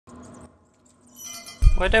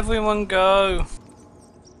Where'd everyone go?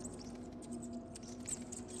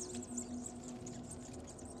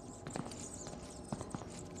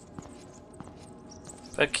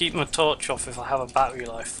 Better keep my torch off if I have a battery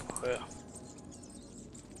life for it.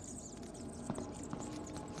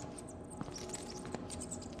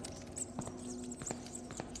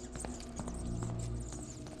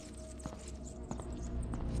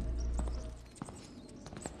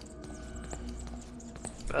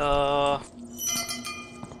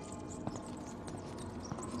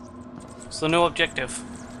 What's the new objective?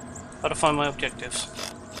 How to find my objectives.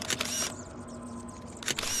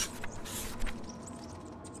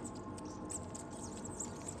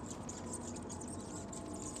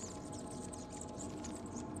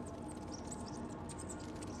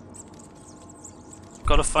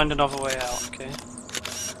 Gotta find another way out, okay.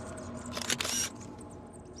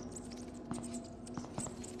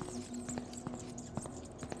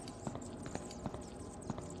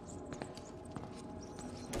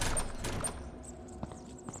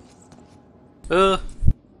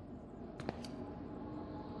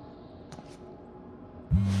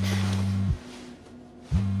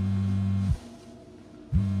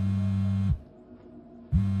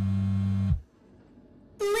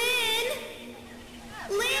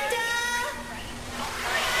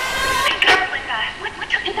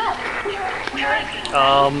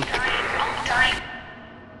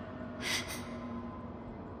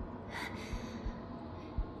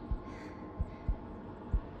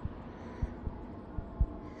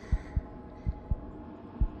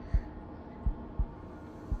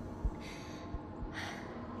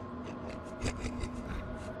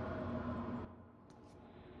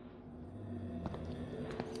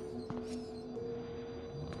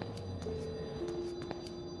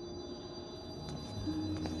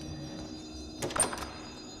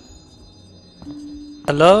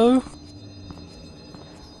 Hello?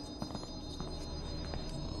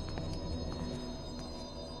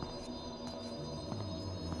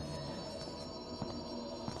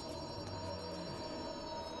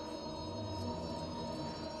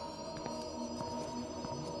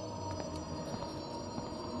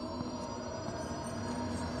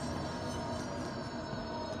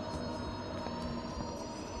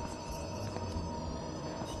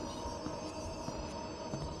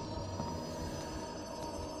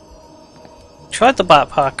 Tried the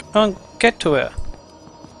backpack. Can't get to it.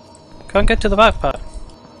 Can't get to the backpack.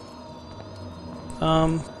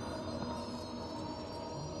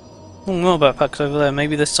 More backpacks over there.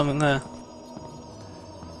 Maybe there's something there.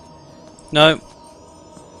 No.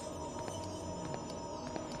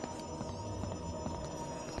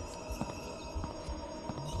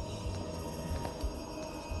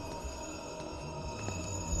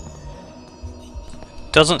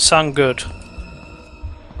 Doesn't sound good.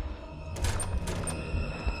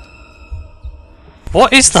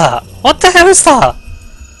 What is that? What the hell is that?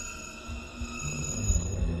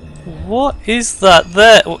 What is that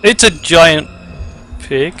there? It's a giant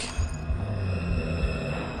pig.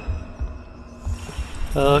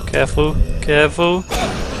 Oh, careful, careful.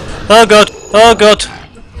 Oh god, oh god,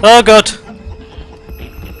 oh god.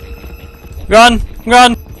 Run,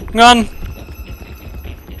 run, run.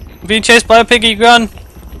 I'm being chased by a piggy, run.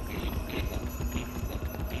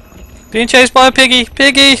 Being chased by a piggy,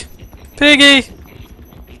 piggy, piggy.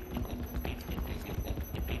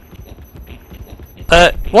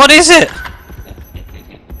 What is it?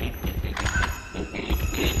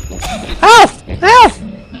 Ow! Ow!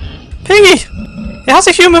 Piggy! It has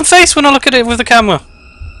a human face when I look at it with the camera.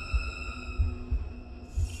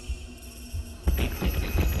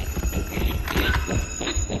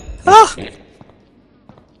 Ah!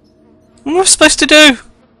 What am I supposed to do?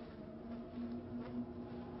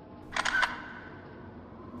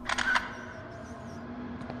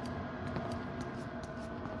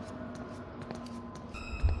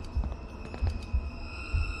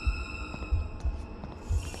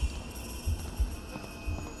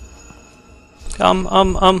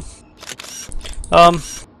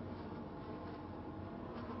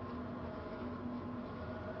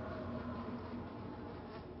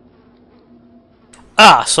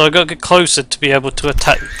 Ah, so I gotta get closer to be able to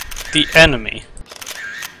attack the enemy.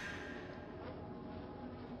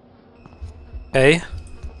 Okay.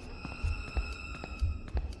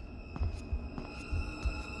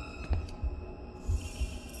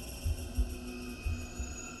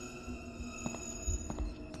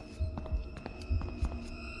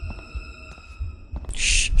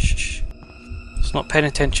 Shh, shh, shh. It's not paying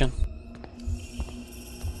attention.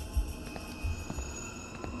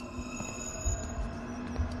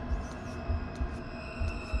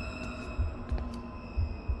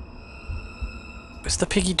 What's the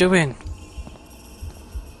piggy doing?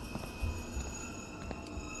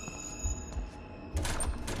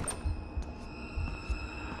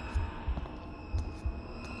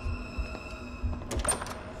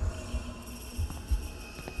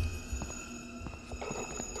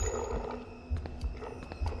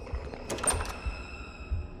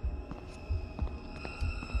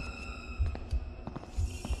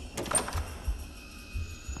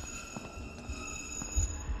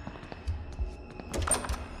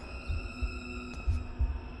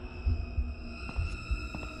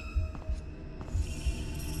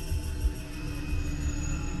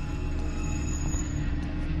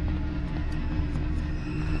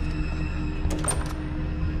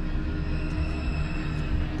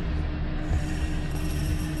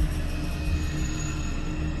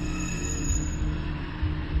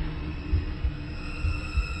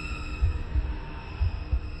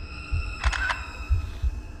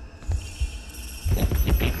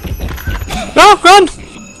 No, run!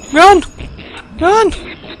 Run! Run!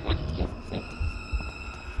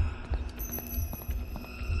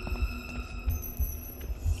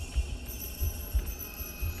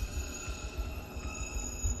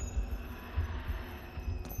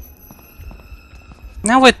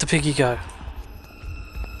 Now where'd the piggy go?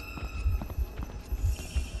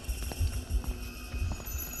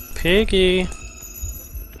 Piggy!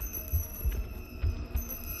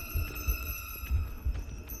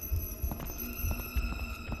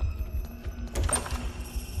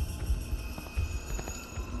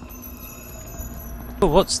 Oh,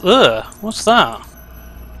 what's there? What's that?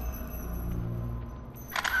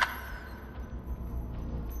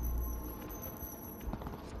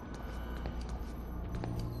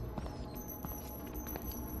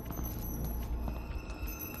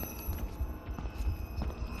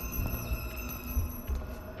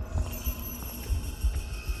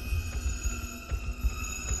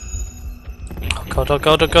 Oh god, oh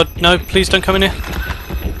god, oh god, no, please don't come in here.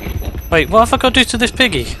 Wait, what have I got to do to this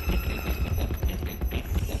piggy?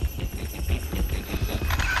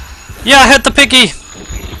 Yeah, I hit the piggy!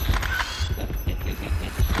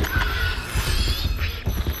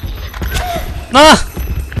 Ah!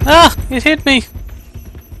 Ah! It hit me!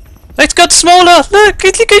 It got smaller! Look!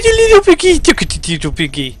 Look at your little piggy! Look at the little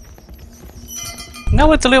piggy! Now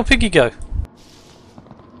where'd the little piggy go?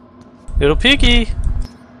 Little piggy!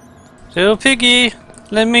 Little piggy!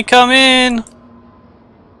 Let me come in!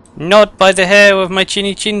 Not by the hair of my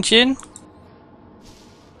chinny chin chin!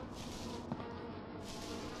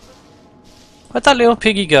 Where'd that little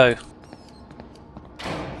piggy go?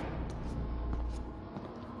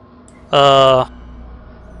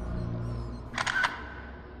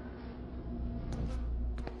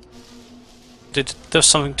 There's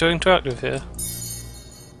something to interact with here.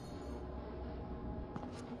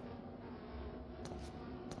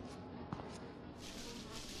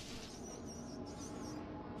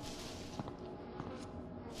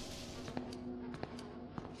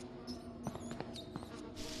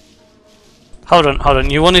 Hold on,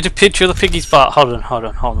 you wanted a picture of the piggy's butt. Hold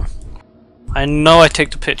on. I know I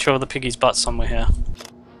take the picture of the piggy's butt somewhere here.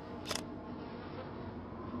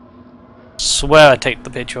 Swear I take the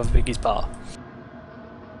picture of the piggy's butt.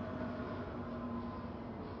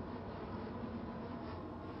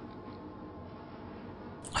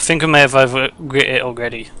 I think I may have overwritten it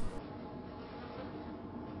already.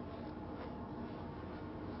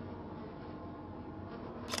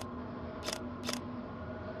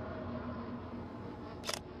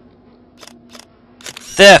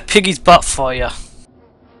 There, piggy's butt for you.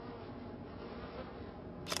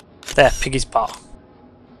 There, piggy's butt.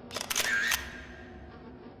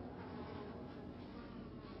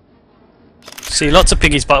 See, lots of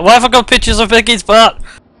piggy's butt. Why have I got pictures of piggy's butt?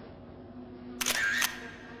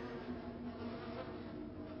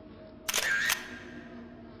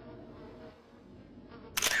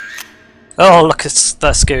 Oh, look at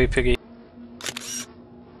that scary piggy.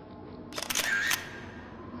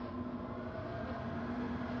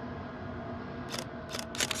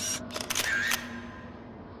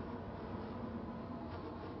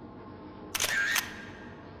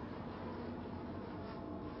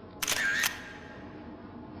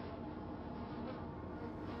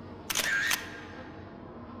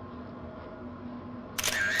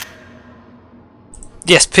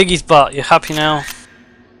 Yes, piggy's butt. You're happy now?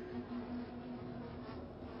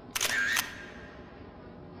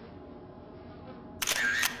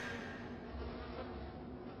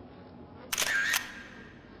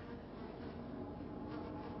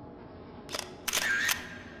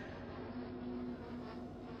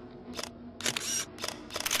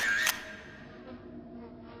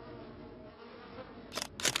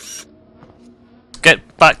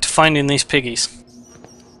 back to finding these piggies.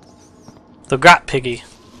 The rat piggy.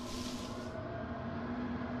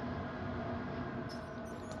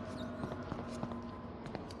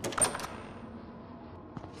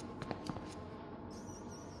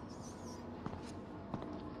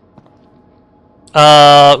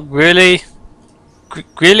 Really?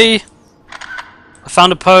 Really? I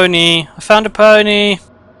found a pony. I found a pony.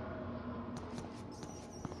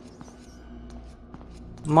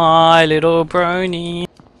 My little brony.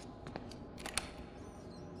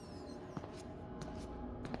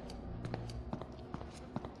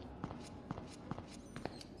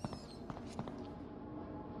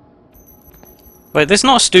 Wait, there's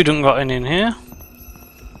not a student gotten in here.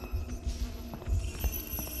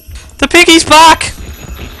 The piggy's back!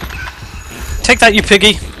 Take that, you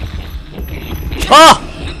piggy. Ah!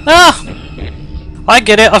 Ah! I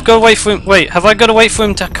get it, I've got to wait for him. Wait, have I got to wait for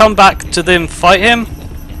him to come back to them fight him?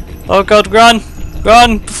 Oh god, run!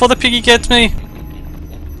 Run! Before the piggy gets me!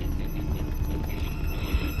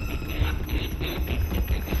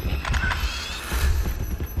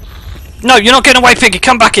 No, you're not getting away, piggy!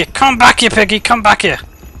 Come back here! Come back here, piggy! Come back here!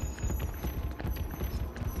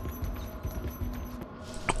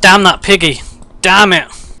 Damn that piggy! Damn it!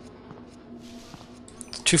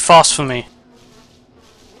 It's too fast for me.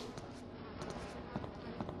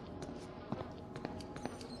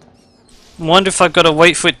 I wonder if I've got to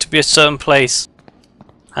wait for it to be a certain place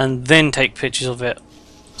and then take pictures of it.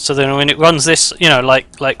 So then when it runs this, you know,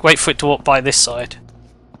 like wait for it to walk by this side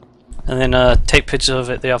and then take pictures of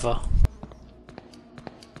it the other.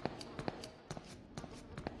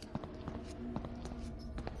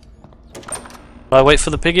 While I wait for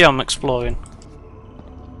the piggy, I'm exploring.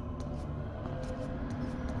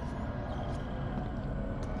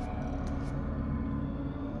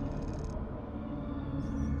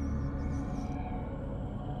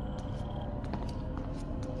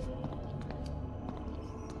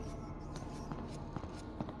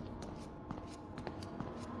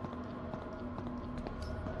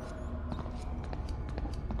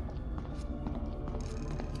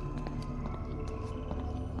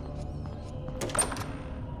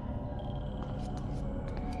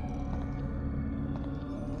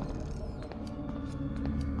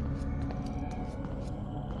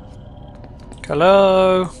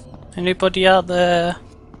 Hello? Anybody out there?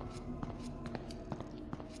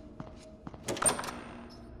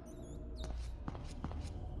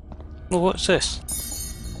 Oh, what's this?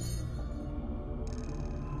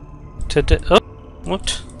 Today? Oh,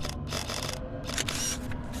 what?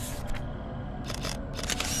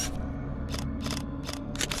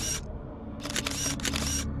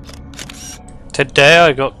 Today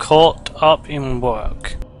I got caught up in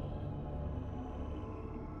work.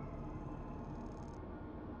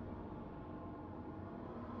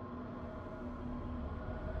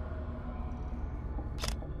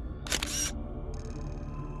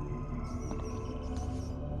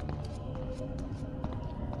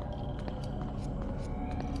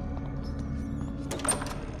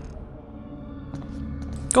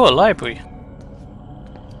 Go a library.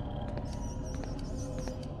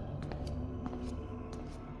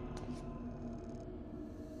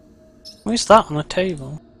 Where's that on the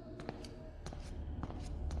table?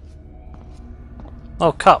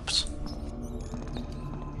 Oh, cups.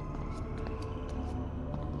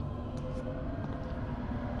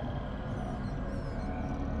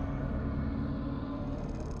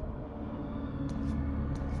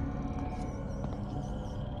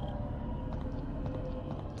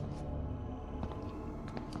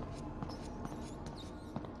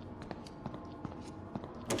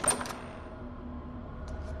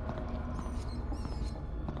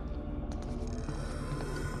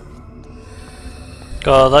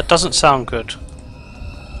 God, that doesn't sound good.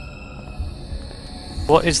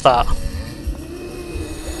 What is that?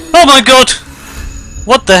 Oh my god!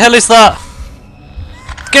 What the hell is that?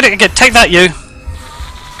 Get it again, take that, you!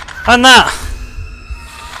 And that!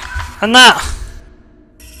 And that!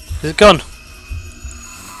 Is it gone?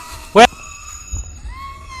 Where?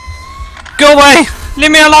 Go away!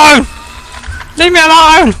 Leave me alone! Leave me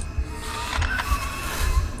alone!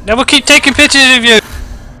 I will keep taking pictures of you!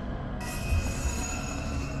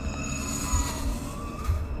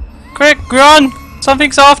 Quick, run!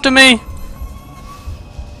 Something's after me!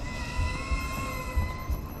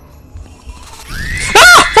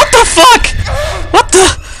 Ah! What the fuck? What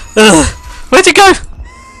the? Where'd you go?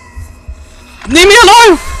 Leave me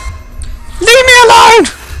alone! Leave me alone!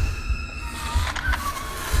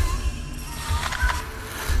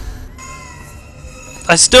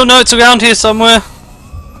 I still know it's around here somewhere.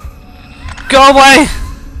 Go away!